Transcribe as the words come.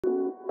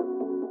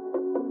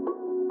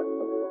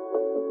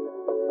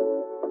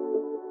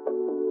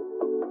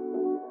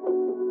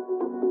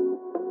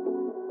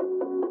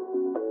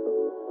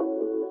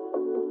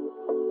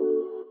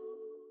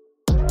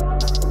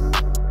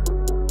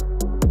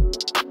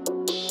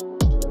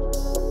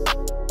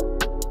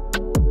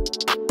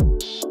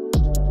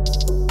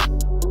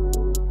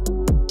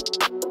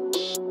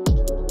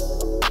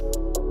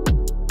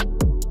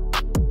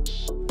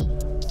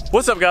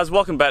What's up, guys?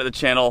 Welcome back to the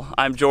channel.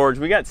 I'm George.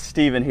 We got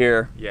Stephen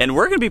here, and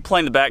we're going to be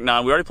playing the back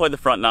nine. We already played the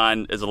front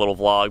nine as a little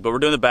vlog, but we're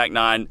doing the back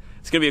nine.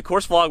 It's going to be a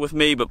course vlog with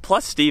me, but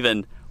plus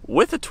Stephen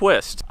with a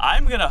twist.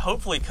 I'm going to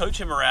hopefully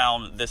coach him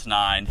around this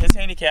nine. His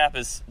handicap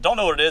is, don't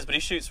know what it is, but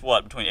he shoots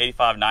what, between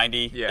 85 and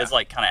 90? Yeah. It's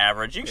like kind of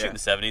average. You can shoot in the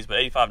 70s, but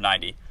 85,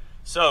 90.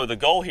 So the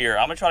goal here,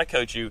 I'm going to try to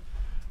coach you.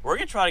 We're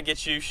going to try to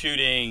get you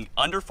shooting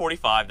under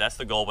 45. That's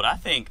the goal, but I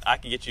think I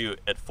can get you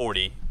at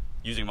 40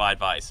 using my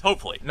advice,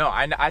 hopefully. No,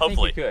 I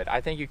think you could. I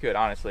think you could,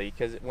 honestly,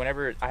 because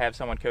whenever I have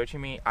someone coaching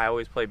me, I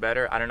always play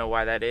better. I don't know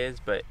why that is,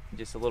 but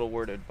just a little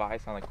word of advice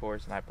on the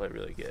course, and I play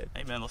really good.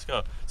 Hey, man, let's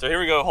go. So here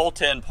we go, hole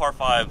 10, par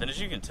 5, and as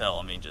you can tell,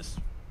 I mean, just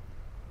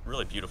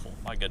really beautiful.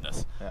 My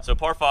goodness. Yeah. So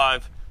par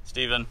 5,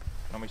 Stephen.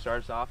 When we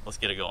start us off? Let's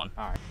get it going.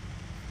 All right.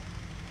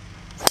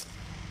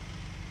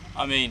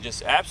 I mean,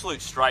 just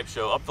absolute stripe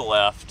show up the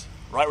left,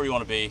 right where you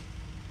want to be.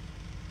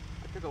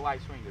 I took a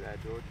light swing to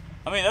that, George.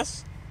 I mean,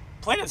 that's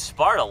plain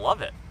inspired. I love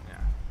it.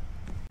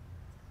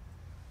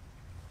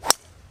 Yeah.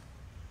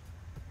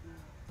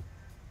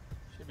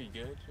 Should be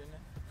good, shouldn't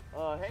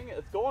it? Hang it.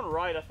 It's going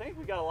right. I think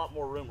we got a lot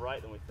more room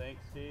right than we think,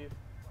 Steve.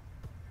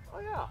 Oh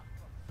yeah.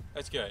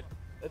 That's good.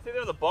 It's either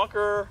in the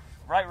bunker,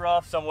 right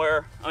rough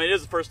somewhere. I mean, it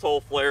is the first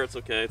hole flare. It's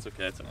okay. It's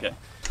okay. It's okay. Yeah.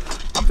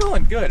 I'm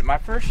feeling good. My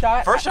first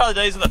shot. First shot of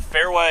the day is in the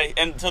fairway,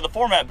 and to the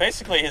format,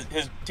 basically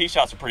his tee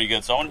shots are pretty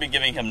good. So I want to be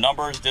giving him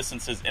numbers,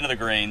 distances into the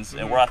greens,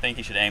 and where I think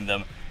he should aim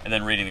them, and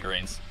then reading the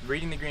greens.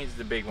 Reading the greens is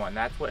the big one.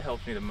 That's what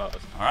helps me the most.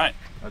 All right.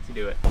 Let's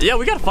do it. Yeah,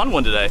 we got a fun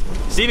one today.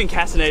 Stephen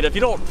Castaneda. If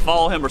you don't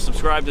follow him or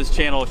subscribe to his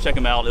channel, check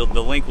him out.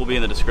 The link will be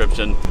in the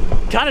description.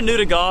 Kind of new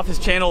to golf. His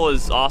channel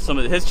is awesome.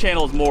 His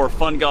channel is more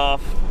fun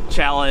golf,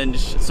 challenge,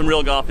 some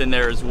real golf in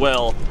there as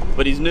well.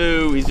 But he's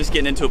new, he's just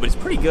getting into it, but he's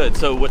pretty good.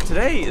 So what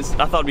today is,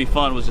 I thought would be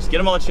fun, was just get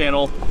him on the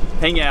channel,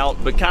 hang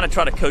out, but kind of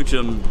try to coach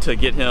him to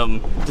get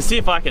him, to see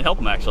if I can help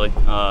him actually.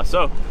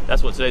 So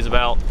that's what today's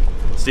about.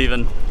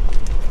 Stephen,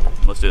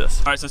 let's do this.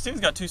 All right, so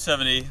Stephen's got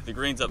 270, the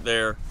green's up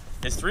there.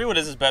 His 3-wood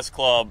is his best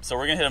club, so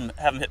we're gonna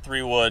have him hit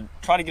 3-wood,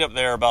 try to get up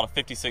there about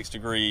a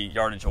 56-degree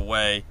yardage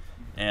away,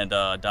 and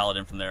dial it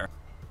in from there.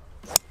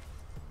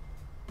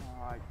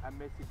 I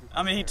missed it.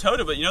 I mean, he towed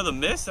it, but you know the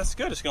miss, that's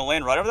good. It's gonna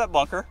land right over that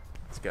bunker.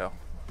 Let's go.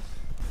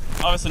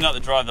 Obviously not the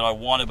drive that I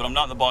wanted, but I'm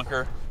not in the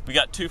bunker. We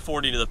got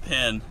 240 to the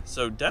pin,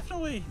 so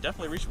definitely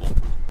reachable.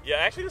 Yeah,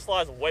 actually this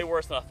lies way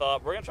worse than I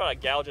thought. We're gonna try to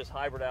gouge this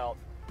hybrid out.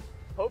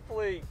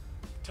 Hopefully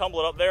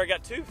tumble it up there. I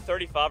got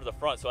 235 to the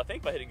front, so I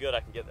think if I hit it good,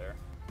 I can get there.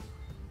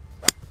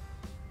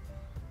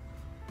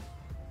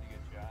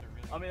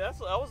 I mean, that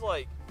was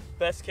like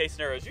best case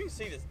scenario. As you can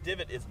see, this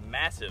divot is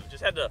massive.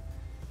 Just had to,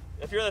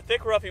 if you're in the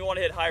thick rough and you want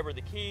to hit hybrid,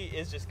 the key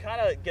is just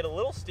kind of get a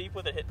little steep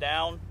with it, hit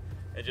down,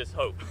 and just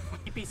hope.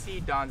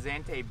 TPC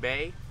Danzante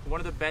Bay, one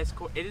of the best.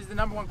 It is the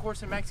 #1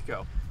 course in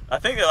Mexico. I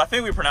think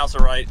we pronounced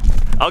it right.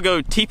 I'll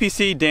go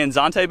TPC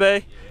Danzante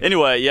Bay.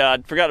 Anyway, yeah, I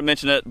forgot to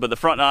mention it, but the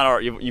front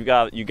nine you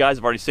guys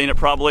have already seen it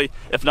probably.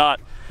 If not,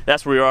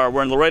 that's where we are.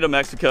 We're in Laredo,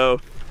 Mexico.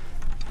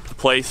 The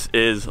place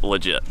is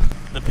legit.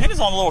 The pin is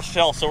on a little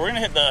shelf, so we're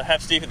gonna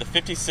have Steve hit the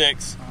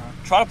 56.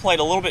 Try to play it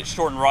a little bit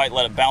short and right,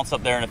 let it bounce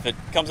up there, and if it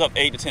comes up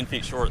 8 to 10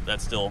 feet short,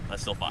 that's still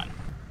fine.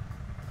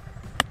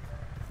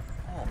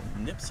 Oh,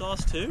 nip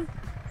sauce too?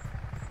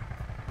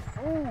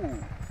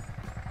 Ooh.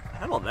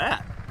 How about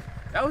that?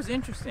 That was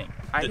interesting.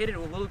 I hit it a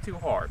little too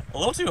hard. A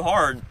little too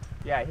hard?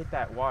 Yeah, I hit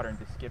that water and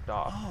just skipped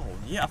off. Oh,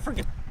 yeah, I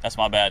forget. That's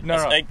my bad.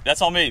 No,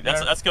 that's on me.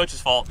 That's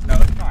coach's fault. No,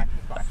 it's fine.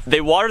 It's fine.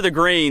 They water the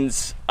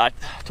greens. I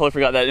totally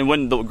forgot that. And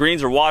when the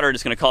greens are watered,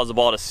 it's going to cause the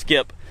ball to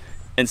skip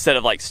instead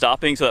of like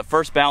stopping. So that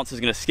first bounce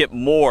is going to skip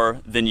more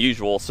than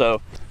usual.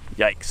 So,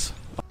 yikes.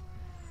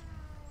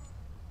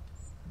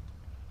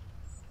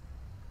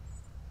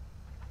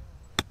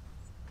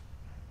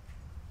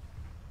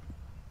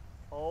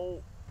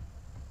 Oh.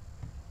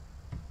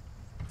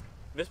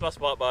 Missed my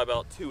spot by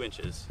about 2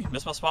 inches.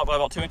 Missed my spot by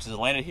about 2 inches. It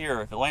landed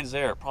here. If it lands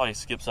there, it probably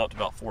skips up to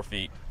about 4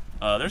 feet.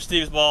 There's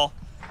Steve's ball,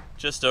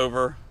 just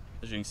over,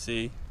 as you can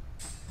see,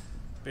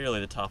 barely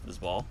the top of his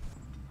ball.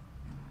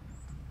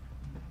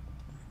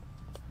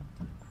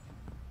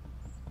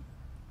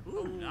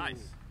 Ooh,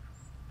 nice.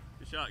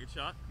 Good shot, good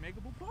shot.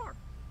 Makeable par.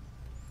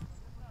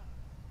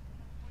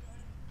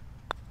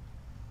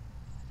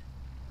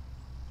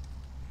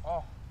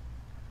 Oh.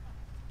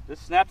 This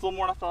snapped a little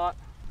more than I thought.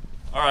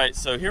 All right,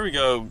 so here we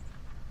go.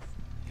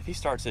 If he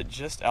starts it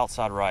just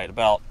outside right,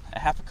 about a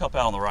half a cup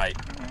out on the right,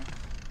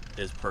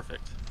 is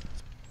perfect.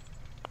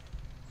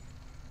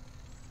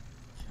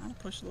 Kind of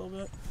push a little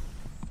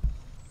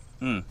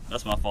bit.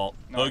 That's my fault.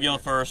 No, bogey on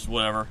the first,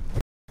 whatever.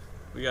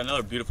 We got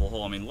another beautiful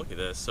hole. I mean, look at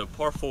this. So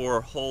par 4,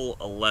 hole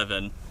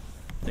 11.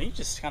 Then you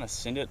just kind of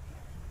send it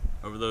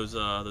over those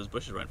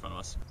bushes right in front of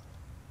us.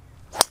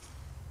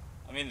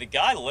 I mean, the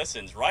guy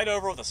listens. Right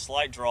over with a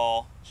slight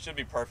draw. Should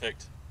be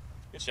perfect.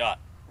 Good shot.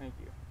 Thank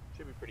you.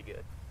 Should be pretty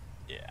good.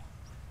 Yeah.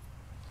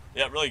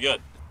 Yeah, really good.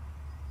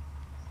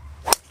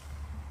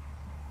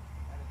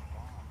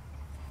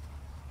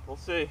 We'll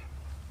see.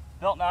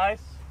 Felt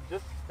nice.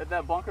 Just at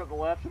that bunker up the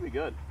left, should be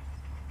good.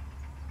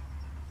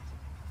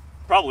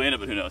 Probably in it,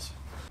 but who knows.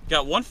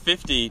 Got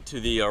 150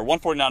 to the, or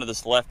 149 to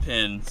this left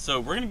pin.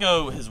 So we're gonna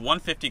go his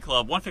 150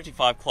 club,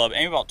 155 club,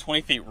 aim about 20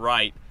 feet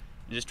right,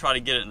 and just try to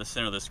get it in the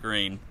center of the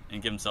screen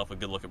and give himself a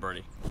good look at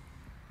birdie.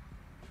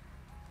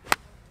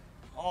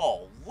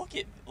 Oh, look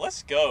at,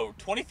 let's go.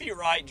 20 feet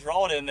right,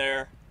 draw it in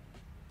there.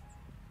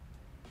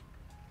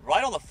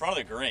 Right on the front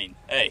of the green.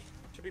 Hey,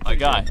 my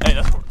guy, hey,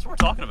 that's what we're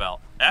talking about.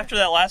 After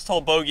that last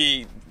hole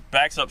bogey,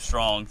 backs up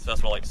strong, so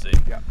that's what I like to see.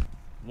 Yeah.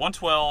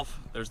 112,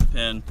 there's the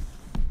pin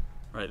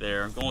right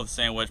there. I'm going with the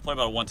sand wedge, play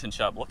about a 110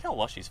 shot. But look how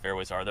lush these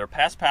fairways are. They're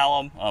past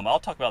Palom. I'll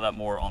talk about that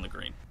more on the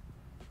green.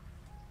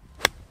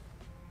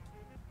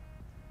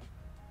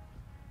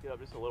 Get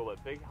up just a little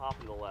bit. Big hop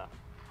to the left.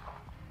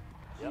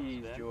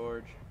 Jeez, yep,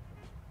 George.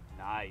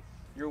 Nice.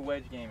 Your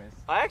wedge game is...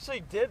 I actually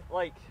did,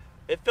 like,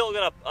 it felt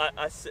good.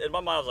 In my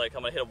mind, I was like,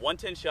 I'm going to hit a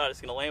 110 shot. It's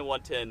going to land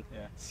 110,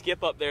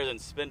 skip up there, then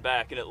spin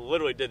back. And it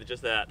literally did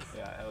just that.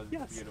 Yeah, that was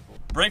beautiful.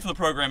 Great for the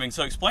programming.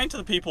 So explain to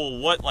the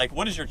people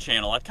what is your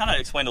channel? I kind of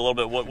explained a little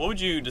bit. What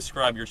would you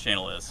describe your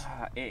channel as?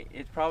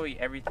 It's probably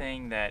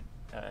everything that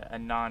a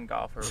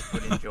non-golfer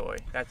would enjoy.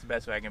 That's the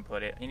best way I can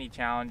put it. Any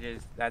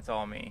challenges, that's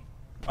all me.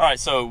 All right,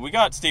 so we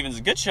got Stephen's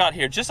a good shot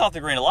here just off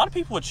the green. A lot of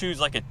people would choose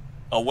like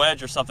a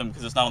wedge or something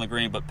because it's not on the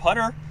green, but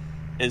putter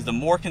is the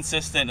more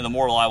consistent and the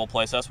more reliable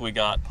play. So that's what we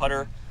got.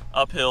 Putter,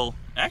 uphill.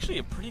 Actually,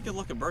 a pretty good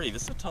look at birdie.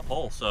 This is a tough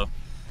hole, so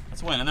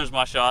that's a win. And there's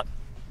my shot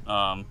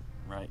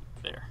right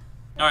there.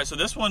 All right, so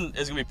this one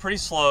is gonna be pretty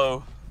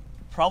slow,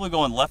 probably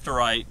going left to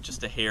right,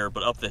 just a hair,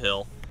 but up the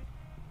hill.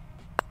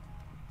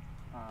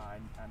 I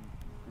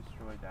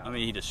destroyed that. I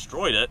mean, he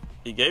destroyed it.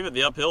 He gave it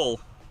the uphill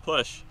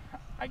push.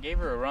 I gave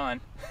her a run.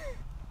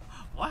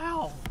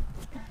 Wow.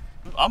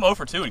 I'm 0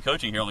 for 2 in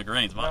coaching here on the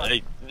greens. But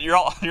hey, you're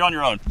on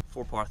your own.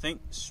 4 par, I think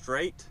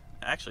straight.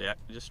 Actually,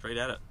 just straight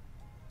at it.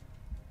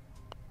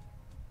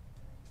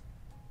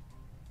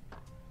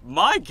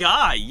 My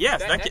guy,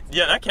 yes,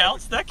 that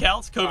counts. That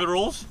counts. COVID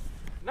rules.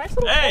 Nice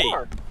little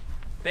par.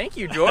 Thank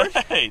you, George.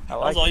 Hey, that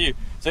was all you.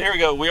 So here we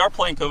go. We are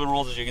playing COVID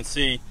rules, as you can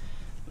see.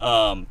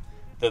 The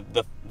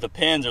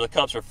pins or the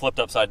cups are flipped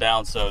upside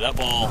down. So that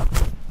ball,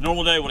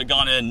 normal day, would have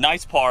gone in.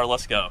 Nice par.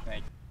 Let's go.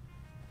 Thank you.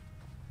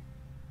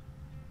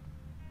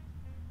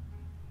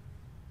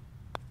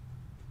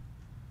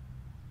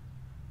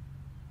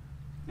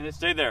 And it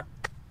stayed there.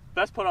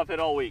 Best putt I've hit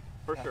all week,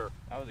 for sure.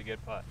 That was a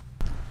good putt.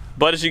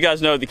 But as you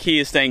guys know, the key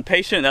is staying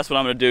patient. That's what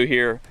I'm going to do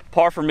here.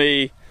 Par for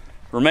me,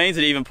 remains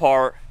at even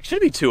par. It should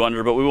be 2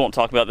 under, but we won't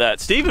talk about that.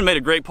 Stephen made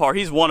a great par.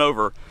 He's 1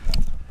 over.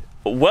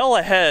 Well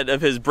ahead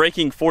of his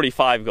breaking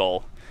 45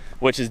 goal,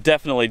 which is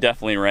definitely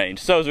in range.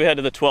 So as we head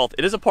to the 12th,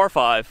 it is a par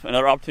 5,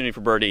 another opportunity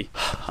for birdie.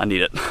 I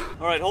need it.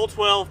 All right, hole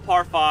 12,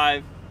 par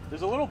 5.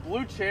 There's a little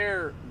blue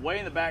chair way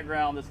in the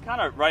background that's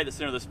kind of right at the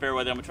center of this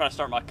fairway that I'm going to try to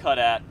start my cut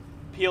at.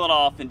 Peel it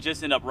off and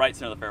just end up right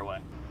center of the fairway.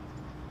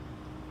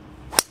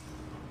 Just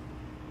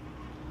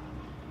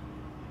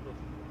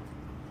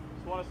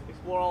want to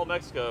explore all of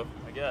Mexico,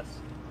 I guess.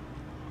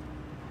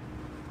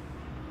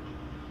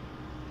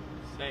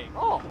 Safe.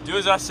 Oh. Do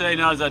as I say,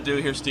 not as I do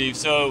here, Steve.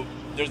 So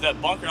there's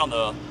that bunker on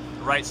the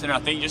right center. I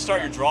think you just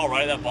start your draw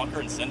right at that bunker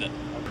and send it.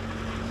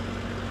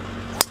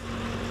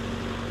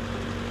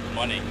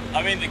 Money.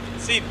 I mean,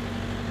 see,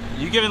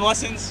 you giving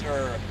lessons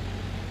or?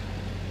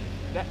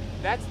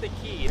 That's the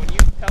key. When you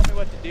tell me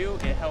what to do,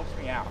 it helps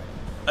me out.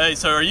 Hey,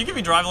 so are you giving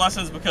me driving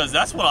lessons? Because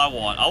that's what I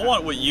want. I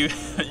want what you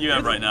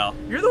have right now.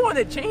 You're the one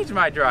that changed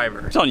my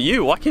driver. It's on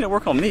you. Why can't it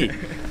work on me?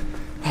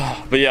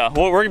 But yeah,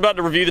 well, we're about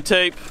to review the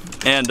tape,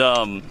 and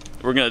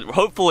we're gonna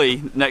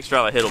hopefully next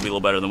drive I hit will be a little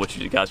better than what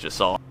you guys just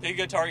saw. Take a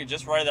good target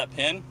just right at that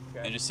pin,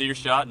 and just see your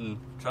shot and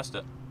trust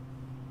it.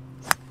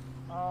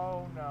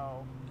 Oh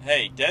no.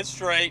 Hey, dead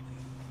straight.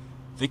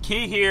 The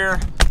key here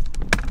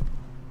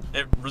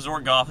at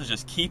Resort Golf is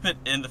just keep it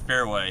in the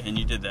fairway, and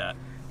you did that.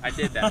 I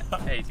did that.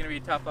 Hey, it's gonna be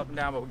tough up and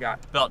down, but we got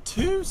it. About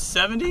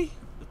 270,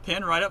 the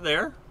pin right up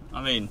there.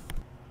 I mean,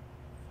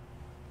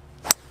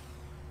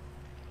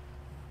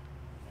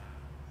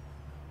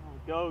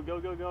 go. It's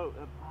gonna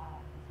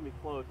be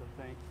close,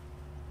 I think.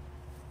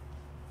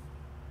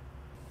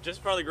 Just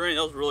in front of the green,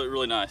 that was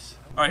really nice.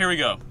 All right, here we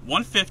go.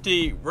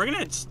 150. We're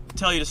gonna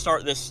tell you to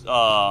start this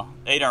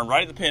 8-iron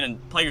right at the pin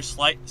and play your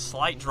slight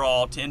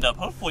draw to end up,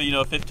 hopefully,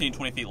 15,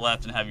 20 feet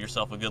left and have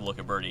yourself a good look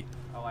at birdie.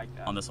 I like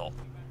that. On this hole.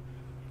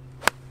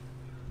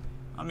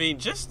 I mean,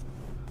 just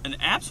an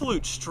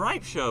absolute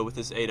stripe show with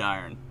this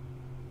 8-iron.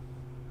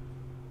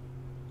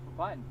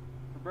 Fun.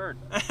 For bird.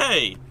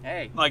 Hey,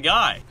 my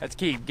guy. That's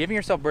key. Giving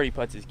yourself birdie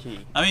putts is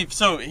key. I mean,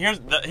 so here's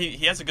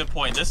he has a good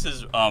point. This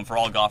is for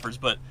all golfers,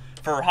 but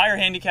for higher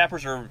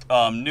handicappers or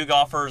new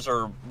golfers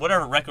or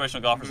whatever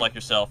recreational golfers like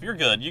yourself, you're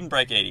good. You can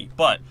break 80.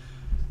 But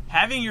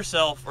having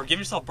yourself or giving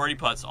yourself birdie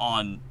putts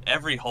on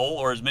every hole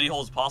or as many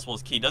holes as possible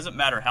is key. Doesn't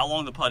matter how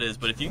long the putt is,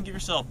 but if you can give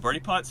yourself birdie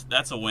putts,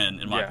 that's a win,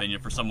 in my opinion,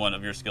 for someone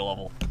of your skill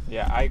level.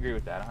 Yeah, I agree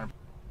with that 100%.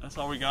 That's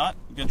all we got.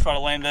 I'm going to try to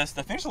land this.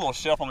 The thing's a little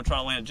shelf I'm going to try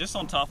to land it just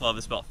on top of.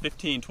 It's about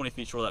 15, 20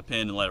 feet short of that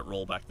pin and let it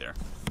roll back there.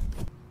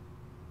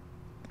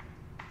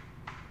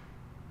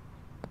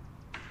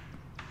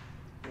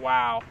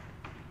 Wow.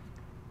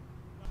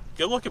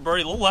 good look at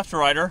birdie, a little left to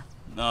righter.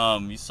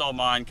 You saw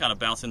mine kind of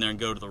bounce in there and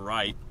go to the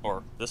right,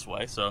 or this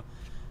way, so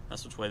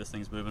that's which way this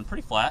thing's moving.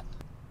 Pretty flat.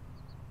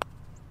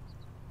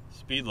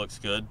 Speed looks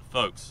good,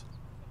 folks.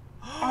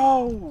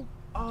 Oh!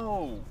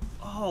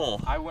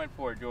 I went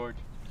for it, George.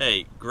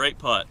 Hey, great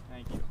putt.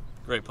 Thank you.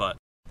 Great putt.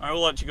 All right,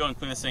 we'll let you go and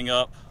clean this thing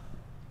up.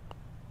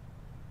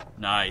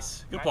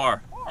 Nice. Good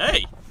par.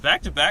 Hey,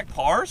 back-to-back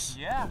pars?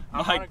 Yeah,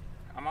 I'm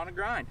on a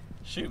grind.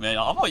 Shoot, man,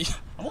 I'm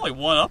only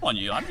one up on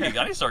you. I need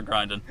to start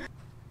grinding.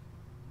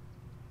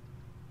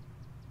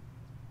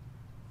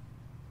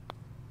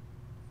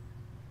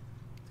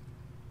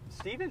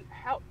 Stephen,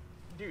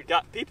 dude,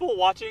 got people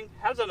watching,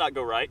 how does that not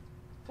go right?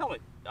 Tell me.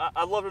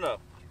 I'd love to know.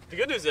 The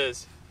good news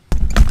is,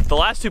 the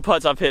last 2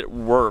 putts I've hit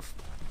were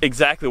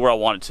exactly where I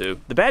wanted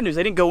to. The bad news,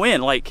 they didn't go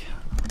in. Like,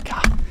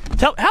 God,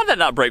 how did that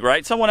not break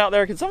right? Someone out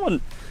there, can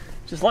someone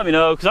just let me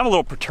know? Because I'm a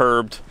little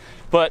perturbed.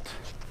 But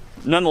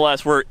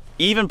nonetheless, we're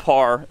even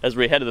par as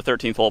we head to the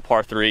 13th hole,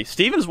 par 3.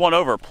 Steven's one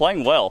over,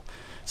 playing well.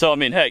 So, I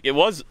mean, heck, it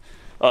was,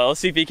 let's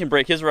see if he can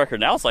break his record.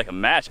 Now it's like a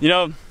match. You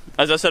know,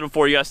 as I said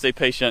before, you gotta stay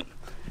patient.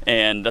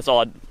 And that's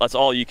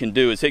all you can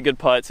do is hit good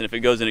putts, and if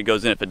it goes in, it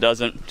goes in. If it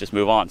doesn't, just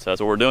move on. So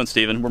that's what we're doing,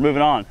 Steven. We're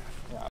moving on.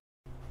 Yeah.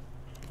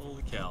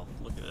 Holy cow,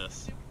 look at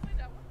this.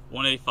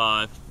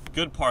 185,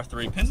 good par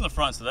 3. Pins in the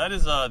front, so that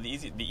is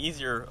the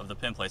easier of the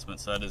pin placement,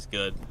 so that is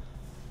good.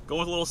 Going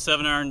with a little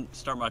 7-iron,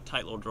 start my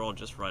tight little draw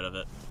just right of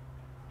it.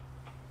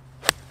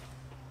 Oh,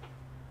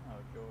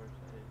 George,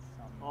 that is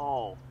something.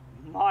 Oh,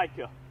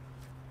 Micah.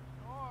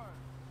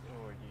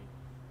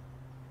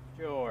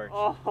 George.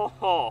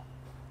 Oh.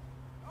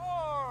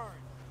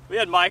 We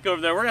had Mike over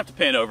there. We're going to have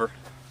to pan over.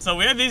 So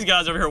we had these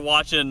guys over here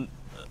watching.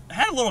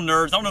 Had a little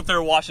nerves. I don't know if they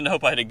were watching to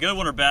hope I had a good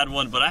one or bad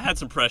one, but I had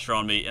some pressure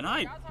on me. And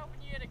I was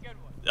hoping you had a good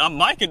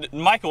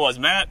one. Micah was.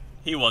 Matt,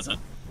 he wasn't.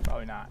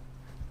 Probably not.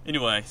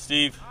 Anyway,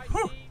 Steve.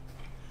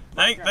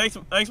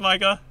 Thanks,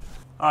 Micah.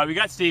 All right, we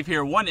got Steve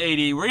here,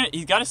 180.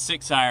 He's got a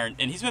 6-iron,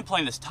 and he's been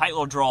playing this tight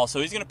little draw,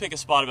 so he's going to pick a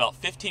spot about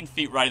 15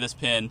 feet right of this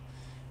pin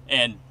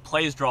and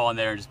play his draw in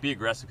there and just be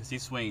aggressive because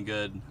he's swinging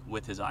good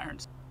with his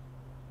irons.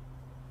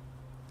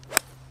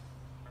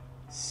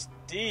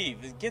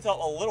 Steve, it gets up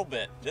a little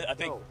bit. I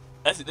think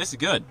this is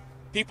good.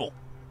 People.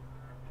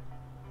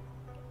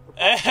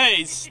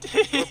 Hey,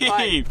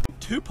 Steve!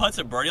 2 putts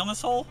at birdie on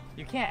this hole?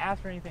 You can't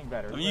ask for anything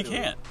better. I mean, you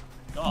can't.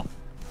 Go off.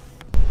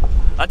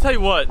 I tell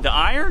you what, the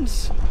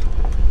irons,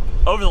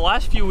 over the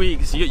last few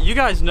weeks, you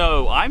guys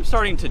know I'm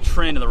starting to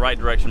trend in the right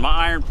direction. My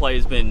iron play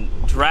has been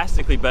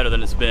drastically better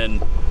than it's been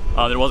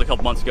than it was a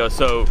couple months ago.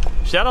 So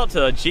shout out to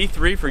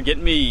G3 for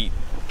getting me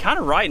kind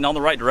of right and on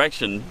the right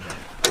direction.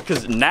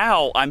 Because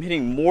now I'm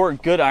hitting more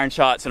good iron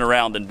shots in a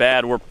round than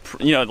bad.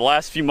 The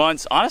last few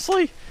months,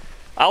 honestly,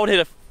 I would hit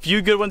a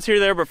few good ones here or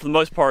there, but for the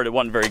most part, it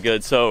wasn't very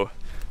good. So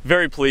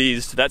very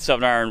pleased. That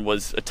 7-iron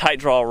was a tight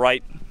draw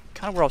right,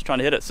 kind of where I was trying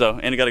to hit it. So,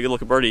 and I got a good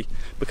look at birdie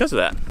because of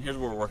that. Here's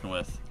what we're working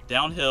with.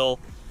 Downhill.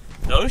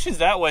 The ocean's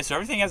that way, so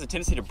everything has a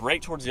tendency to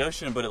break towards the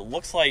ocean, but it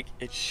looks like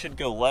it should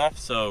go left.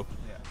 So,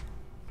 yeah.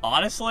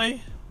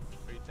 Honestly,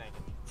 what are you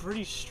thinking?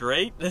 Pretty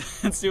straight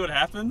and see what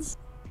happens.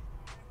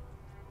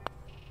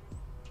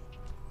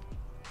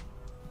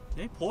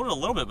 He pulled it a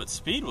little bit, but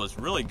speed was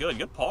really good.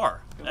 Good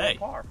par. Good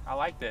par. I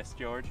like this,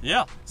 George.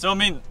 Yeah. So, I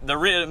mean,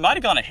 it might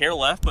have gone a hair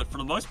left, but for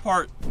the most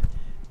part,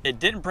 it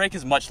didn't break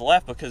as much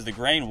left because the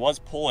grain was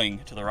pulling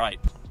to the right.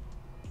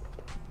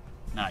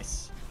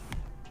 Nice.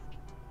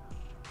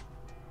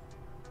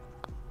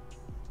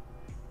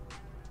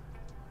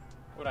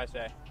 What'd I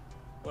say?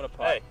 What a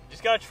putt. Hey,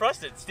 just gotta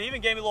trust it. Steven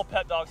gave me a little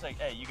pep dog saying,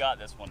 hey, you got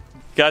this one.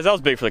 Guys, that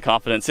was big for the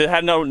confidence. It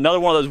had another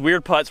one of those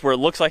weird putts where it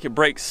looks like it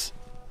breaks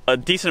a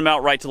decent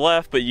amount right to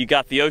left, but you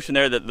got the ocean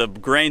there that the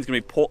grain's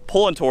gonna be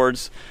pulling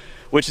towards,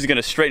 which is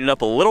gonna straighten it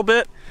up a little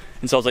bit.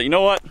 And so I was like, you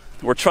know what?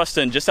 We're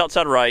trusting just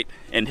outside right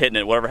and hitting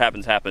it. Whatever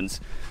happens,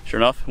 happens. Sure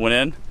enough, went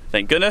in.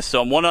 Thank goodness.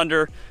 So I'm 1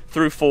 under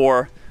through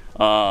 4.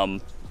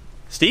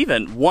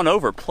 Steven 1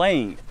 over,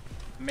 playing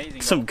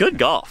amazing some good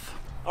golf.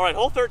 All right,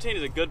 hole 13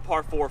 is a good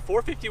par 4.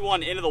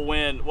 451 into the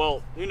wind.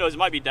 Well, who knows? It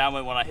might be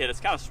downwind when I hit. It's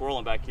kind of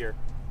swirling back here.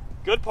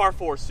 Good par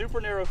 4,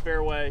 super narrow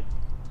fairway.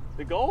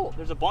 The goal,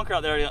 there's a bunker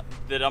out there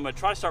that I'm gonna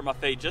try to start my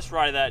fade just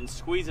right of that and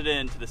squeeze it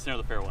into the center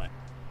of the fairway.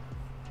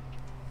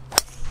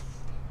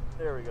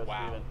 There we go,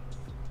 wow. Steven.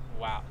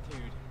 Wow, dude.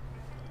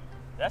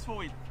 That's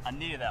what I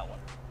needed that one.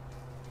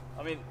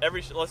 I mean,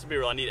 let's be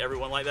real, I need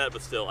everyone like that,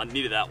 but still, I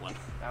needed that one.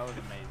 That was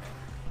amazing.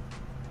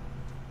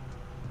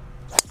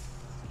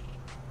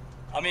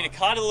 I mean, it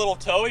caught a little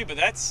toey, but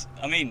that's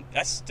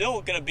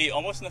still gonna be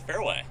almost in the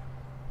fairway.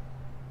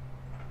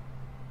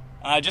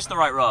 Just in the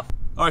right rough.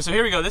 All right, so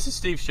here we go. This is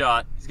Steve's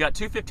shot. He's got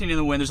 215 in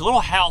the wind. There's a little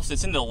house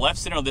that's in the left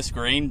center of this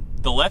green.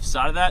 The left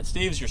side of that,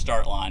 Steve, is your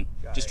start line.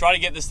 Just try to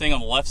get this thing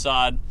on the left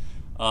side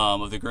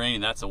of the green,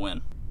 and that's a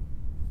win.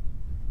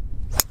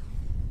 I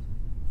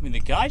mean, the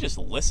guy just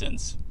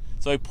listens.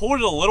 So he pulled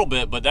it a little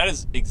bit, but that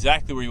is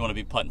exactly where you want to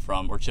be putting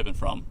from or chipping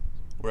from,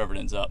 wherever it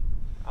ends up.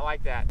 I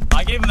like that.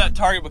 I gave him that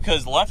target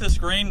because the left of the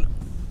screen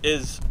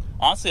is,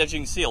 honestly, as you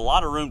can see, a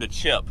lot of room to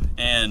chip,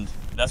 and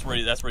that's where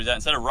he's at.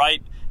 Instead of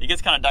right, It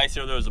gets kind of dicey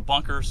over there. There's a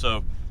bunker,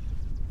 so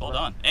well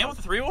done. And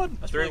with the 3-wood,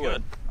 that's really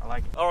good. I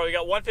like it. All right, we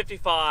got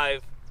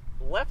 155,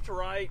 left to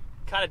right,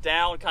 kind of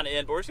down, kind of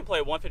in, but we're just gonna play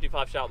a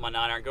 155 shot with my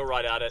 9-iron, go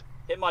right at it,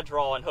 hit my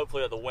draw, and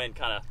hopefully let the wind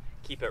kind of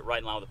keep it right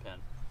in line with the pin.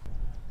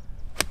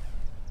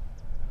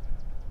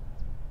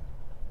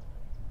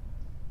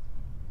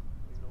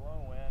 Leave it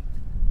alone, wind.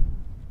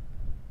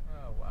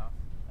 Oh, wow.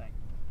 Thanks.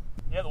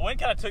 Yeah, the wind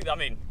kind of took, I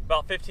mean,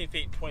 about 15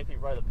 feet, 20 feet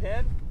right of the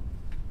pin.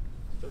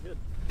 Still good.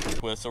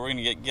 So we're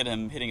gonna get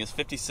him hitting his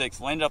 56,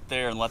 land up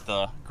there and let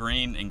the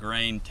green and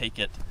grain take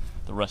it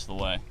the rest of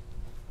the way.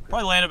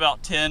 Probably land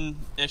about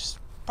 10-ish,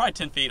 probably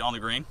 10 feet on the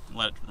green and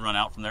let it run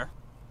out from there.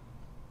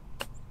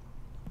 It's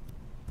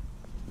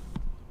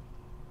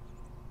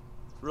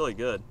really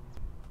good.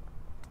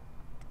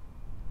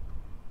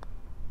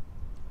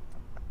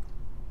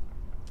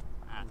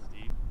 That's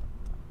deep.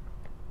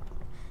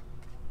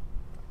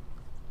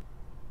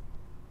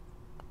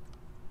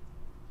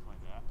 Like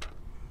that.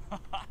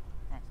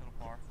 Nice little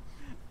par.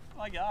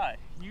 My guy.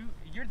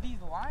 You're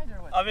these lines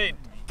or what? I mean,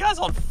 you guys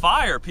on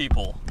fire,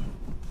 people.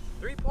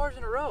 3 pars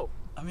in a row.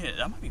 I mean,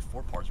 that might be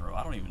 4 pars in a row.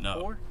 I don't even know.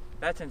 4?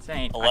 That's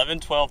insane. 11,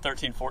 12,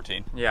 13,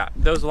 14. Yeah,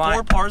 those lines.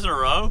 4 pars in a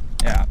row?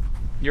 Yeah.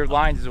 Your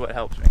lines is what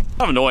helps me.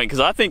 I'm annoying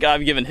because I think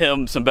I've given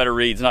him some better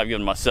reads than I've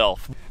given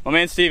myself. My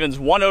man Steven's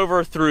 1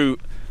 over through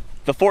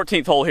the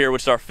 14th hole here,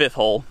 which is our 5th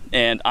hole,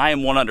 and I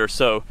am 1 under,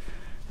 so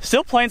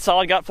still playing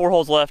solid. Got 4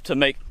 holes left to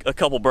make a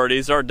couple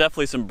birdies. There are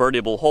definitely some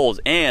birdieable holes,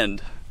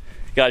 and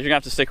guys, you're gonna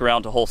have to stick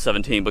around to hole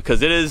 17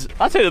 because it is,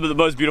 I'd say, the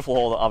most beautiful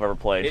hole that I've ever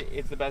played.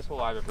 It's the best hole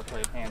I've ever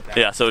played, hands down.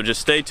 Yeah, so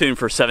just stay tuned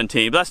for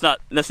 17, but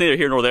that's neither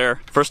here nor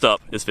there. First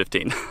up is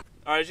 15. All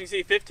right, as you can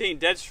see, 15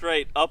 dead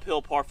straight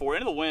uphill par 4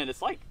 into the wind.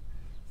 It's like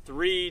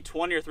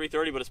 320 or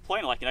 330, but it's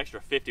playing like an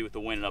extra 50 with the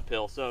wind and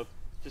uphill. So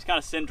just kind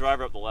of send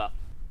driver up the left.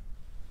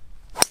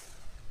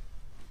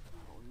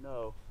 Oh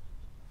no!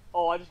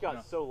 Oh, I just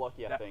got so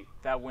lucky. I think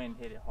that wind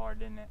hit it hard,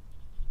 didn't it?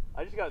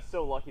 I just got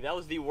so lucky. That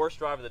was the worst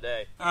drive of the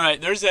day. All right,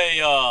 there's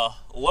a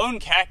lone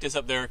cactus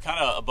up there, kind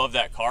of above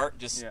that cart.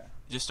 Just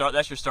start.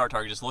 That's your start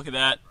target. Just look at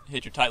that.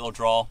 Hit your tight little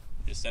draw.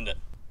 Just send it.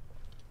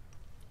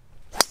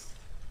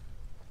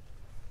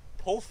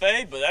 Pull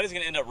fade, but that is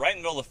going to end up right in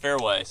the middle of the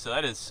fairway. So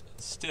that is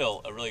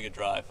still a really good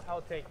drive. I'll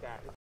take that.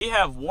 We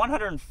have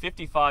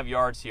 155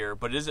 yards here,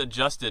 but it is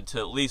adjusted to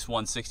at least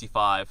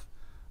 165,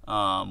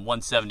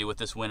 170 with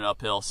this wind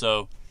uphill.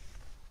 So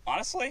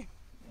honestly,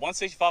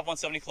 165,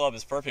 170 club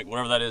is perfect.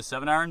 Whatever that is,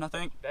 7-iron, I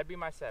think. That'd be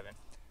my 7.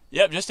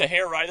 Yep, just a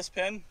hair right of this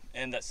pin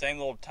and that same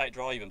little tight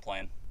draw you've been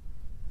playing.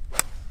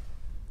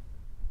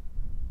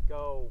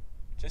 Go.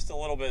 Just a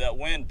little bit. That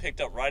wind picked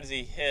up right as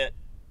he hit.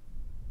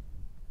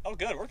 Oh,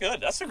 good. We're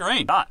good. That's a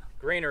green shot.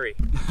 Greenery.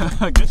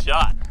 Good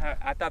shot.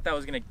 I thought that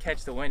was going to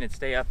catch the wind and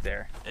stay up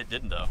there. It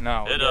didn't, though.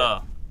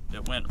 No.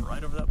 It went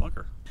right over that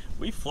bunker.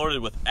 We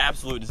flirted with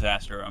absolute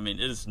disaster. I mean,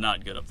 it is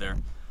not good up there.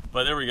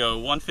 But there we go.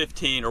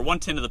 115 or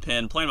 110 to the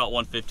pin. Playing about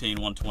 115,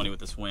 120 with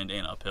this wind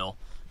and uphill.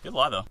 Good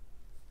lie, though.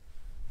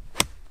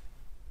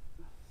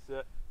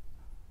 Sit.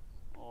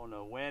 Oh,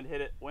 no. Wind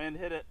hit it. Wind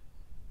hit it.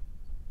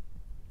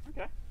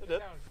 Okay, it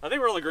did. I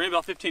think we're on the green,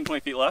 about 15, 20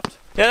 feet left.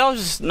 Yeah, that was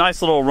just a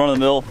nice little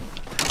run-of-the-mill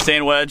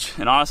sand wedge.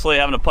 And honestly,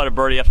 having to putt a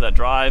birdie after that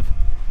drive,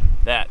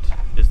 that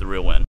is the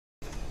real win.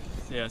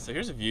 Yeah, so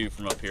here's a view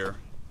from up here.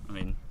 I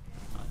mean,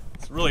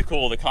 it's really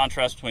cool, the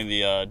contrast between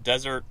the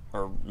desert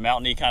or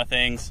mountainy kind of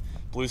things,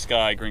 blue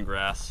sky, green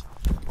grass.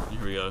 And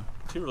here we go.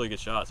 2 really good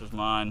shots. There's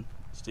mine,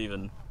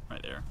 Stephen,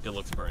 right there. Good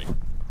looks birdie.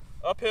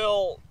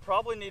 Uphill,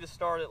 probably need to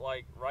start it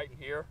like right in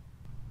here.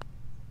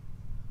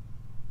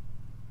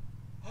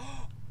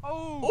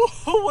 Oh,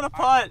 what a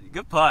putt.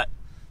 Good putt.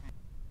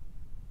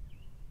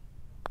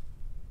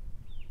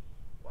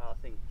 Wow,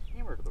 that thing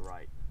hammered to the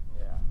right.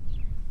 Yeah.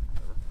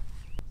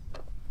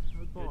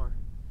 Good bar.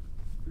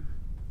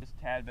 Just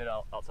a tad bit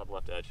outside the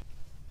left edge.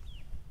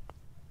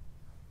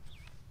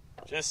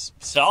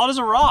 Just solid as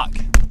a rock.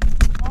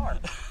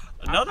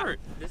 Another.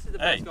 This is the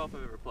best golf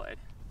I've ever played.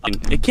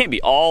 It can't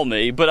be all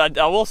me, but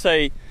I will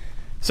say,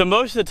 so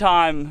most of the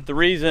time, the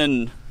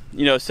reason,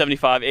 you know,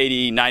 75,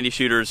 80, 90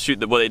 shooters shoot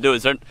what they do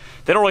is they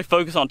don't really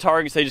focus on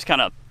targets. They just kind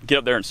of get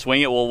up there and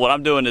swing it. Well, what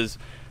I'm doing is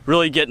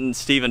really getting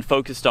Stephen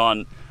focused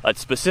on a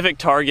specific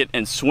target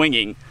and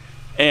swinging,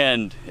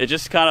 and it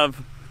just kind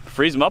of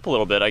frees him up a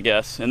little bit, I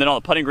guess. And then on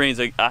the putting greens,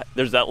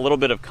 there's that little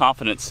bit of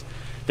confidence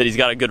that he's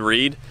got a good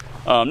read.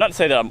 Not to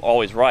say that I'm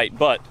always right,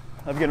 but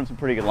I've given him some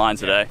pretty good lines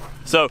today.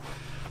 So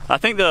I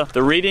think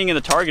the reading and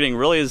the targeting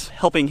really is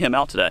helping him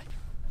out today.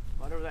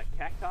 Right over that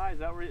cacti, is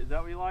that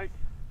what you like?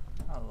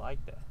 I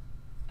like that.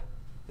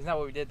 Isn't that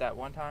what we did that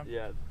one time?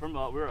 Yeah, from we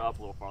were up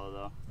a little farther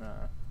though. I'm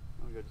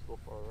gonna go just a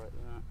little farther right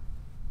than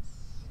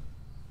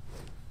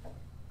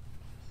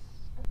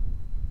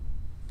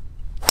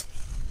that.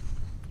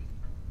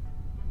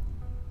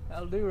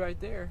 That'll do right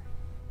there.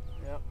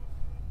 Yep.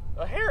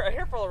 A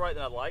hair farther right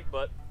than I'd like,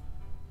 but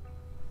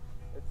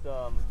it's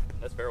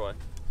that's fairway.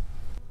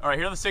 All right,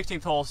 here on the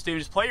 16th hole, Steve,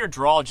 just play your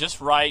draw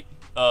just right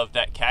of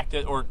that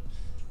cactus, or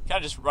kind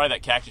of just right of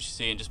that cactus you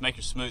see, and just make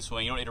your smooth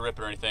swing. You don't need to rip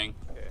it or anything.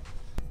 Okay.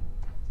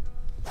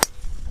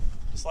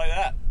 Just like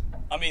that.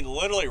 I mean,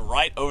 literally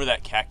right over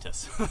that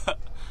cactus.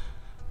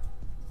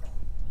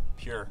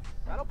 Pure.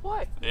 That'll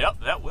play. Yep,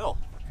 that will.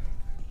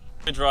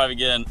 Good drive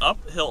again,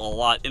 uphill a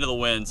lot into the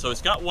wind. So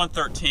it's got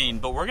 113,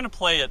 but we're gonna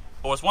play it,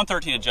 well, it's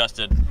 113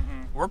 adjusted.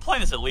 We're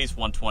playing this at least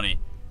 120.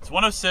 It's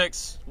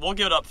 106, we'll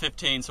give it up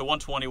 15, so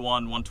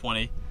 121,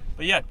 120.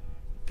 But yeah,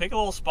 pick a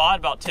little spot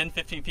about 10,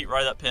 15 feet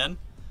right of that pin.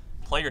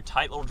 Play your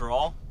tight little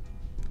draw.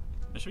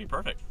 It should be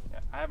perfect.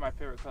 Yeah, I have my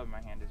favorite club in my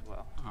hand as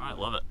well. All right,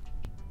 love it.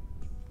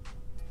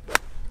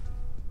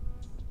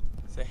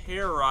 It's a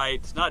hair right,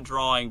 it's not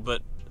drawing,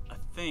 but I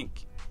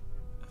think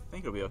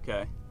it'll be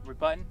okay. We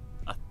putting?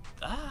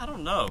 I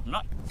don't know,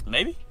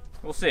 maybe?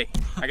 We'll see.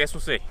 I guess we'll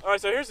see. All right,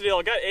 so here's the deal.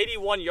 I got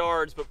 81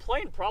 yards, but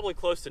playing probably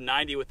close to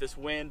 90 with this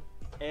wind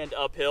and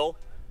uphill.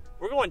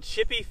 We're going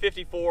chippy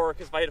 54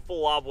 because if I hit a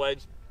full lob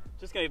wedge,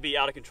 just going to be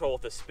out of control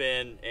with the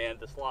spin and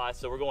the slice,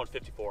 so we're going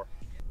 54.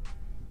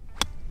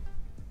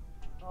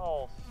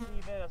 Oh,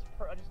 Steven,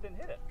 I just didn't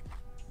hit it.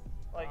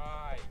 Like,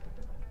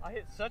 I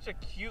hit such a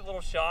cute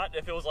little shot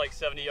if it was like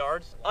 70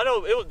 yards. I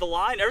know, it was the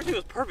line, everything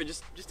was perfect,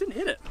 just didn't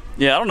hit it.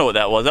 Yeah, I don't know what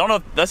that was. I don't know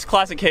if that's a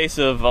classic case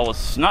of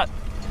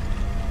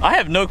I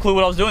have no clue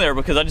what I was doing there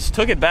because I just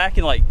took it back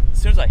and like, as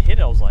soon as I hit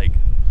it, I was like,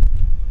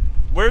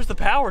 where's the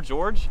power,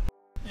 George?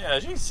 Yeah,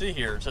 as you can see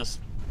here, just,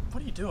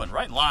 what are you doing?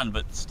 Right in line,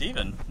 but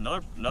Steven,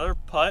 another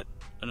putt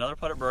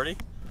at birdie.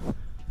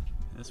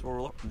 This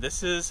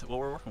is what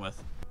we're working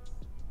with.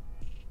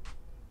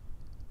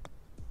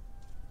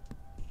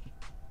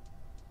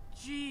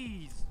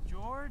 Jeez,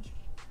 George.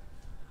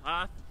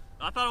 I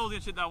thought I was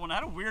gonna chip that one. I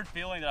had a weird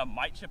feeling that I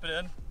might chip it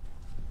in.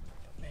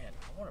 But man,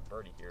 I want a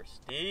birdie here.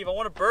 Steve, I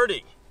want a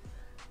birdie.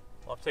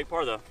 I'll have to take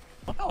part of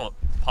look how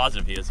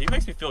positive he is. He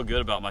makes me feel good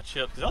about my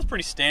chip, because that was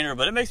pretty standard,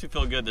 but it makes me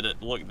feel good that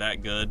it looked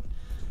that good.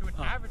 To an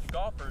average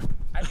golfer,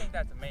 I think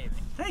that's amazing.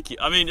 Thank you.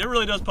 I mean, it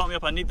really does pump me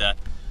up. I need that.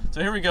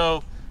 So here we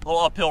go. A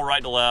little uphill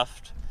right to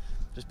left.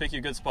 Just pick you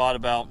a good spot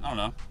about, I don't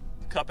know,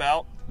 cup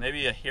out,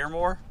 maybe a hair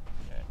more.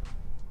 Okay.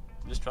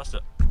 Just trust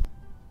it.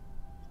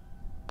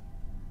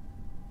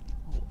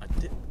 Oh, I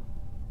did.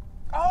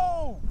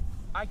 Oh!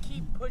 I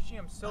keep pushing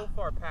him so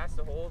far past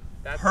the hole.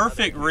 That's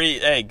perfect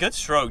read. Hey, good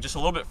stroke. Just a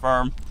little bit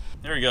firm.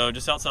 There we go.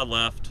 Just outside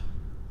left.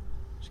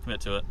 Just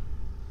commit to it.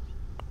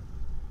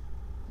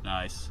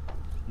 Nice.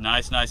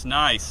 Nice, nice,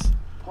 nice.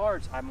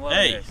 Parts. I'm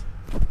loving this.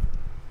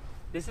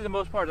 This is the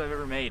most parts I've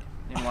ever made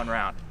in one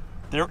round.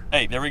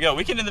 Hey, there we go.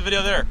 We can end the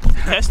video there.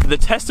 The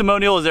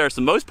testimonial is there. It's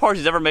the most parts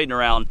he's ever made in a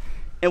round.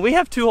 And we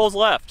have 2 holes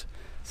left.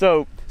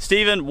 So,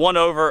 Steven, 1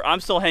 over.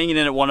 I'm still hanging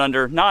in at 1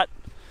 under. Not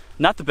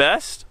the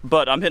best,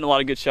 but I'm hitting a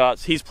lot of good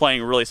shots. He's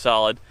playing really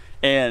solid.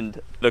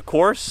 And the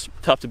course,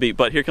 tough to beat,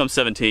 but here comes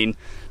 17.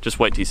 Just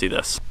wait till you see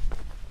this.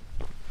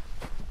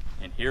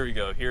 And here we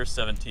go, here's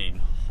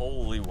 17.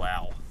 Holy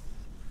wow.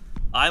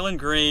 Island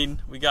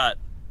green, we got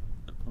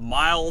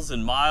miles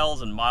and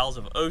miles and miles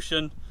of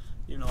ocean.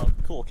 Even a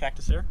cool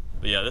cactus there.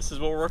 But yeah, this is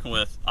what we're working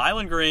with.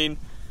 Island green,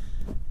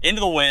 into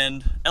the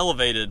wind,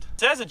 elevated. It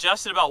says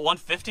adjusted about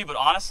 150, but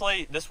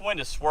honestly, this wind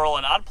is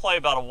swirling. I'd play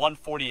about a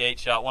 148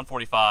 shot,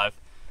 145.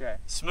 Okay.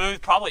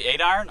 Smooth, probably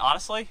 8-iron,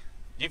 honestly.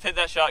 You've hit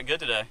that shot good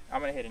today. I'm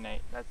gonna hit an 8.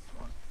 That's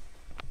one.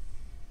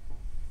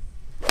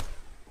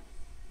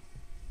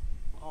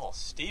 Oh,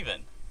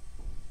 Steven.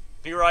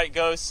 Be right,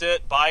 go,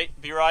 sit, bite,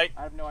 be right.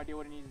 I have no idea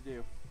what he needs to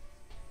do.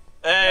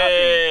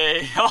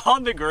 Hey,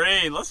 on the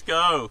green, let's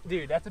go.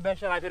 Dude, that's the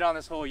best shot I've hit on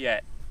this hole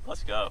yet.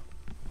 Let's go.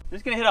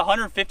 Just gonna hit a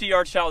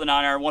 150-yard shot with an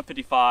 9-iron,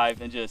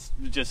 155, and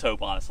just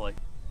hope, honestly.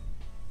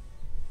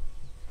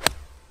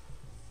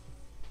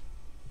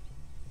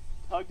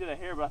 Tugged it a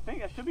hair, but I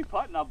think I should be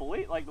putting, I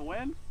believe, like the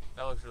wind.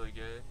 That looks really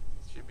good.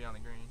 It should be on the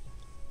green.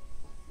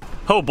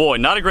 Oh boy,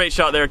 not a great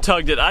shot there,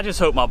 tugged it. I just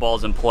hope my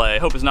ball's in play.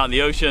 Hope it's not in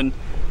the ocean.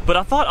 But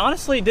I thought,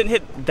 honestly, it didn't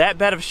hit that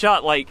bad of a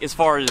shot, like, as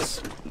far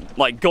as,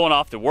 like, going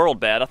off the world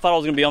bad. I thought I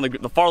was gonna be on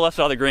the far left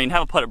side of the green,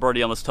 have a putt at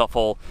birdie on this tough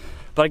hole.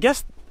 But I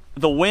guess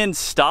the wind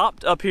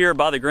stopped up here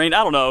by the green.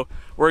 I don't know.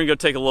 We're gonna go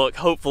take a look.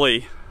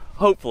 Hopefully,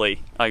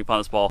 I can find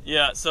this ball.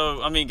 Yeah,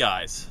 so, I mean,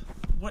 guys,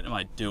 what am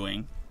I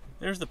doing?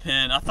 There's the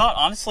pin. I thought,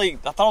 honestly,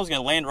 I was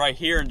gonna land right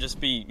here and just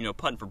be, you know,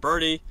 putting for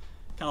birdie.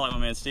 Kind of like my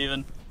man,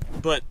 Steven.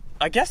 But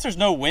I guess there's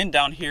no wind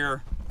down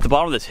here at the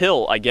bottom of this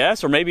hill, I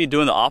guess, or maybe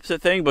doing the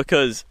opposite thing,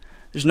 because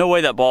there's no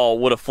way that ball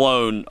would have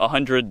flown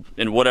 100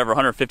 and whatever,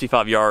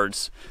 155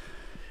 yards.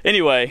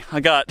 Anyway,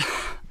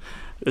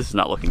 this is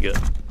not looking good.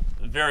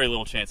 Very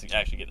little chance of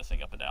actually getting this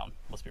thing up and down.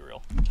 Let's be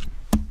real.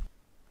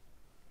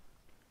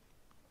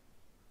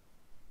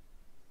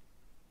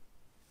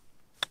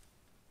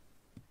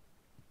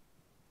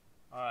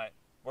 All right,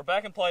 we're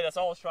back in play. That's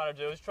all I was trying to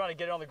do. I was trying to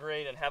get it on the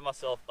green and have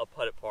myself a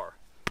putt at par.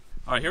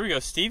 All right, here we go.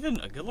 Steven,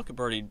 a good looking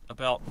birdie,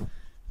 about,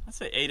 I'd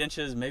say 8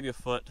 inches, maybe a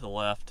foot to the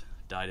left,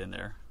 died in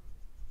there.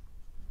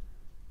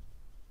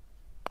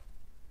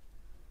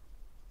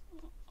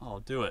 Oh,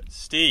 do it.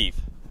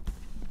 Steve.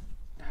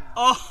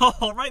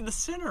 Oh, right in the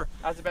center.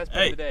 That's the best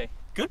play of the day.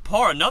 Good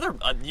par. Another,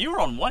 you were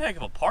on one heck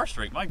of a par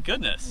streak. My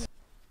goodness.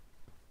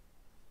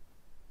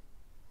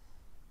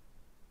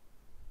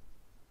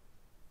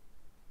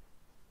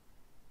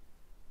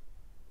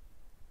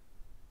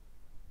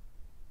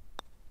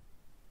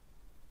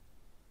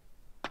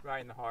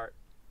 Right in the heart.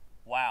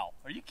 Wow,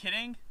 are you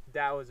kidding?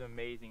 That was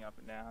amazing up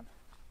and down.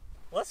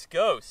 Let's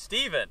go,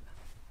 Stephen.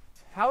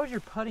 How is your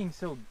putting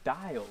so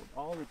dialed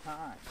all the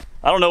time?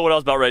 I don't know what I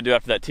was about ready to do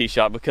after that tee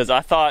shot because I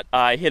thought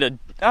I hit a,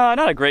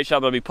 not a great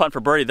shot, but I'd be putting for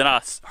birdie. Then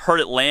I heard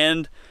it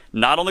land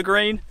not on the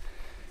green.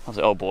 I was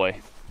like, oh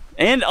boy.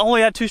 And I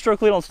only had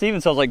 2-stroke lead on Stephen,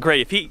 so I was like,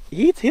 great, if he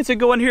hits it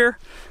going here.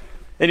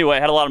 Anyway, I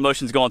had a lot of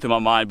emotions going through my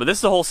mind, but this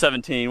is the hole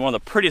 17, one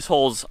of the prettiest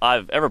holes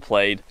I've ever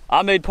played.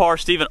 I made par,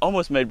 Stephen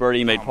almost made birdie,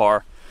 he made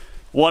par.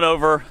 1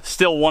 over,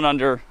 still 1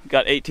 under,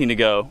 got 18 to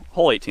go.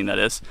 Hole 18, that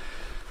is.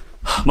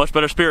 Much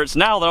better spirits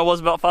now than I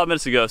was about 5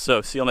 minutes ago,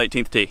 so see you on the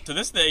 18th tee. So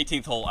this is the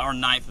 18th hole, our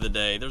 9th of the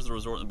day. There's the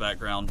resort in the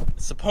background.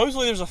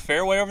 Supposedly there's a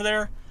fairway over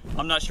there.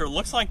 I'm not sure. It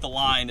looks like the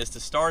line is to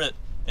start it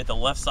at the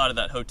left side of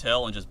that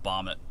hotel and just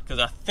bomb it. Because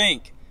I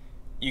think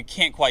you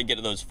can't quite get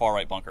to those far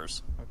right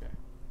bunkers. Okay.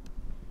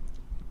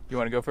 You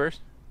want to go first?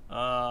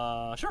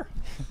 Sure.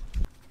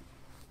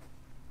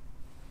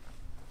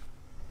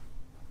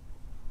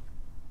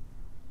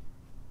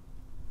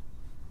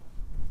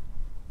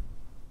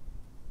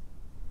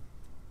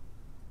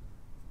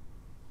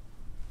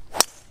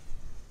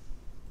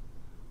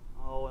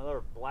 Oh,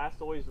 another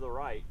blastoise to the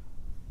right.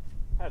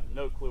 I have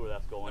no clue where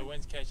that's going. The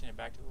wind's catching it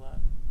back to the left.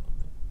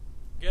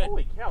 Good.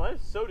 Holy cow, that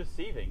is so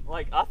deceiving.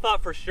 Like, I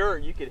thought for sure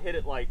you could hit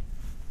it like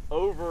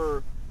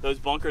over those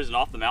bunkers and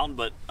off the mountain,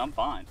 but I'm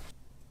fine.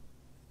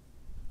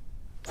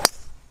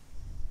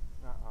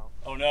 Uh-oh.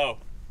 Oh no.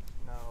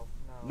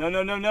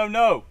 No.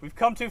 No. We've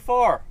come too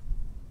far.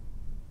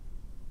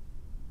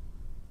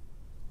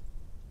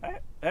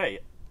 Hey.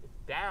 It's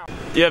down.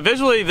 Yeah,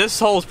 visually this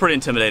hole is pretty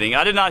intimidating.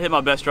 I did not hit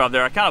my best drive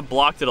there. I kind of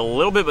blocked it a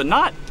little bit, but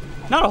not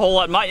a whole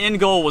lot. My end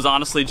goal was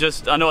honestly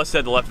just, I know I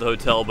said the left of the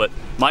hotel, but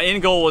my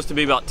end goal was to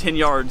be about 10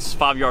 yards,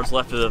 5 yards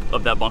left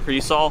of that bunker you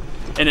saw,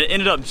 and it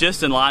ended up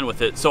just in line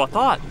with it. So I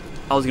thought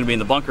I was gonna be in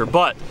the bunker,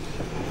 but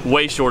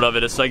way short of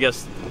it. It's, I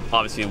guess,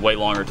 obviously way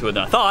longer to it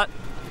than I thought.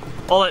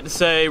 All that to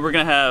say, we're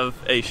gonna have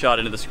a shot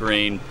into the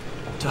screen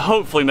to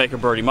hopefully make a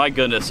birdie. My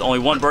goodness, only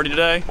 1 birdie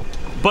today.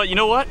 But you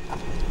know what?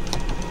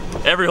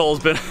 Every hole's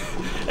been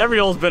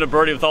a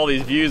birdie with all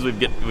these views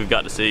we've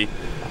got to see.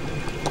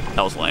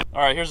 That was lame.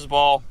 All right, here's his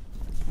ball.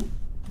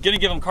 Gonna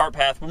give him cart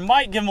path. We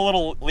might give him a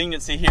little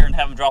leniency here and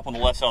have him drop on the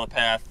left side of the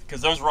path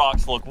because those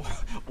rocks look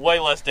way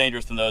less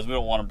dangerous than those. We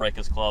don't want to break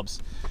his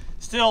clubs.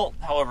 Still,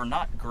 however,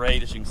 not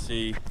great as you can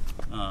see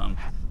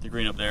the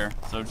green up there.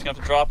 So we're just gonna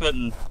have to drop it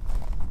and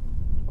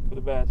For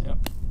the best. Yep.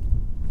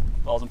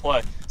 Ball's in play.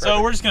 Perfect.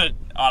 So we're just gonna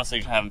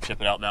honestly have him chip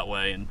it out that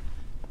way and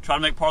try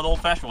to make par the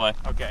old-fashioned way.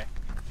 Okay.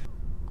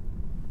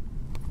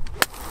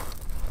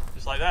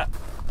 Just like that.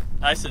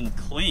 Nice and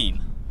clean.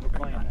 We're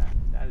playing that.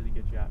 That is a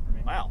good shot for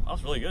me. Wow, that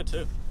was really good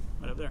too.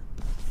 Right up there.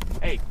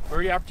 Hey,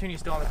 birdie opportunity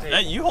still on the table.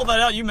 Hey, you hold that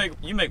out, you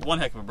make one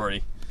heck of a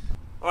birdie.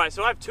 All right,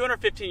 so I have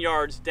 215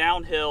 yards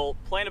downhill,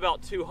 playing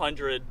about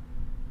 200,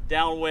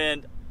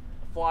 downwind,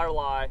 flyer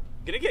lie.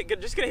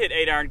 Just gonna hit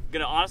 8-iron.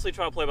 Gonna honestly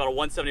try to play about a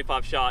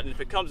 175 shot, and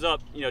if it comes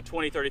up,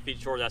 20, 30 feet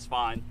short, that's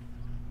fine.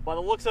 By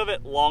the looks of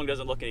it, long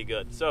doesn't look any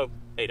good, so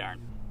 8-iron.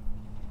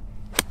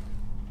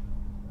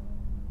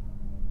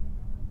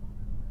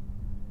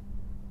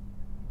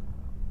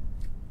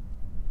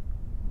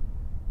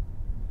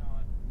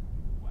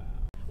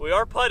 We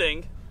are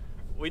putting.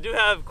 We do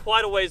have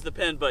quite a ways to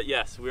pin, but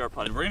yes, we are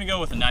putting. We're gonna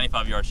go with a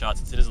 95-yard shot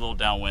since it is a little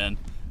downwind.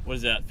 What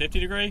is that, 50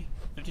 degree?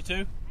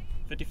 52?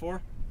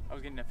 54? I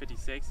was getting a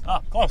 56. Oh,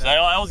 close.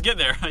 I was getting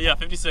there. Yeah,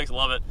 56,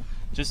 love it.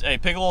 Just, hey,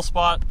 pick a little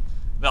spot,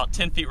 about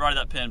 10 feet right of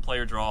that pin, play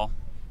your draw.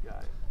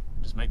 Got it.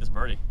 Just make this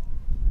birdie.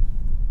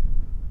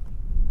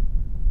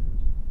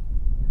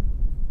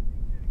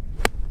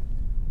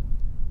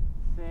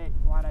 Sick.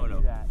 Why'd I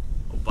do that?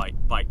 Oh, bite.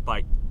 Why'd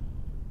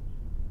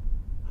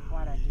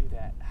I do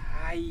that?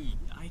 Ay,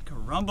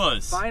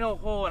 carambas. Final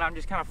hole, and I'm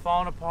just kind of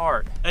falling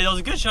apart. Hey, that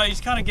was a good shot. You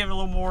just kind of give it a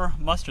little more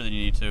muster than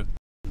you need to.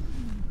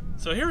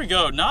 So here we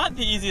go. Not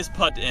the easiest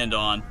putt to end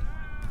on.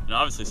 And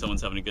obviously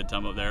someone's having a good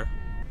time up there.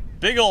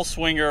 Big old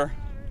swinger.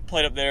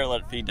 Played up there,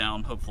 let it feed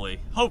down.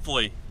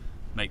 Hopefully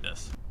make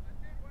this.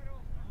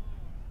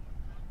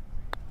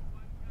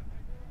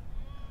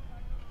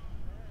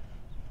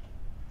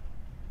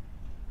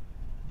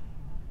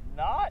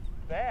 Not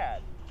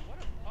bad. What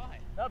a putt.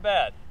 Not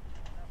bad.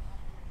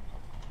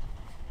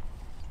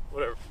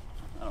 Whatever.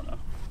 I don't know. All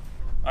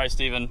right,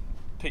 Stephen.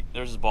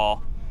 There's his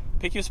ball.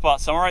 Pick your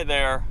spot somewhere right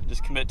there.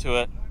 Just commit to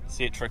it.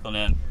 See it trickling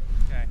in.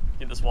 Okay.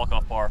 Get this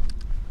walk-off par.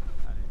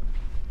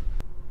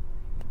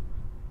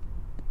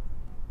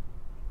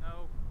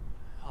 No.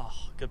 Oh,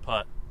 good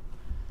putt.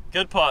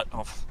 Good putt.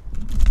 Oh,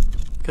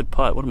 good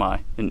putt. What am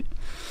I?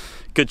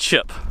 Good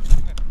chip.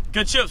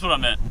 Good chip's what I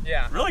meant.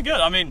 Yeah. Really good.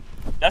 I mean,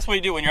 that's what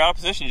you do when you're out of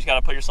position. You just got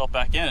to put yourself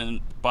back in.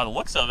 And by the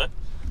looks of it,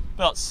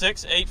 about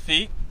 6-8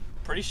 feet,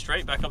 pretty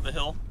straight back up the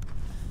hill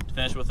to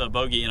finish with a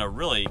bogey in a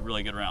really,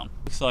 really good round.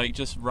 Looks like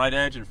just right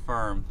edge and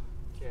firm.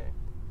 Okay.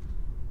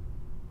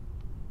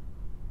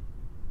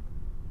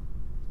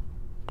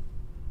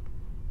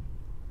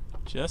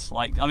 Just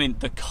like, I mean,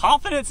 the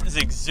confidence is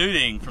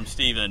exuding from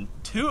Stephen.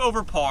 2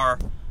 over par,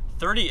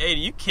 38, are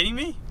you kidding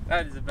me?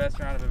 That is the best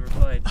round I've ever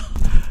played.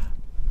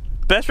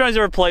 Best round he's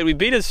ever played. We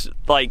beat his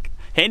like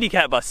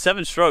handicap by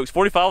 7 strokes.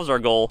 45 was our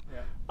goal. Yeah.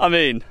 I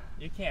mean,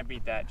 you can't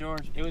beat that,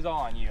 George. It was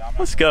all on you.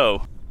 Let's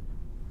go.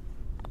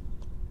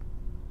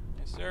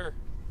 Yes, sir.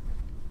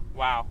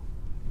 Wow.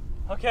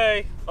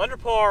 Okay, under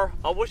par.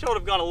 I wish I would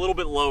have gone a little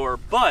bit lower,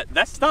 but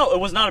it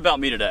was not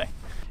about me today.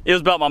 It was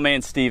about my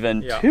man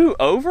Stephen. Yeah. 2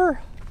 over?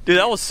 Dude,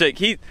 that was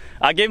sick.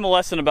 I gave him a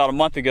lesson about a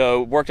month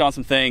ago, worked on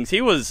some things. He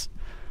was,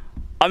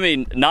 I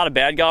mean, not a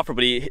bad golfer,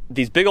 but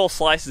these big old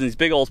slices and these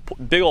big old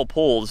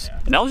pulls, yeah.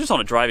 And that was just on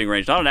a driving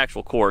range, not an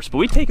actual course. But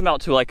we take him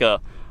out to like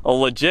a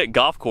legit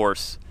golf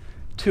course.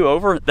 2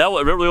 over. That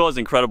really was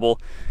incredible,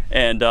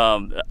 and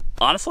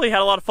honestly,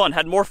 had a lot of fun.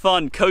 Had more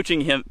fun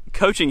coaching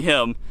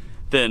him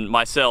than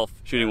myself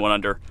shooting 1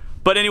 under.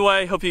 But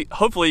anyway,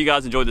 hopefully you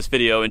guys enjoyed this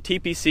video. In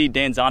TPC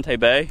Danzante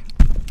Bay,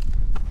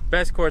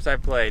 best course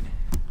I've played.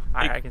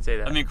 I can say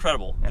that. I mean,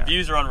 incredible. Yeah. The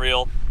views are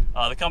unreal.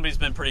 The company's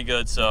been pretty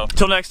good. So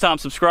until next time,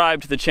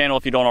 subscribe to the channel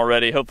if you don't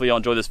already. Hopefully y'all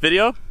enjoy this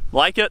video.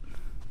 Like it.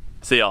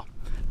 See y'all.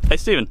 Hey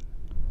Steven,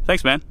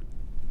 thanks man.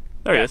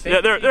 There he is. Yeah,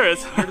 there he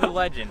is. You're the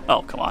legend.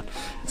 Oh, come on.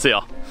 See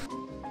y'all.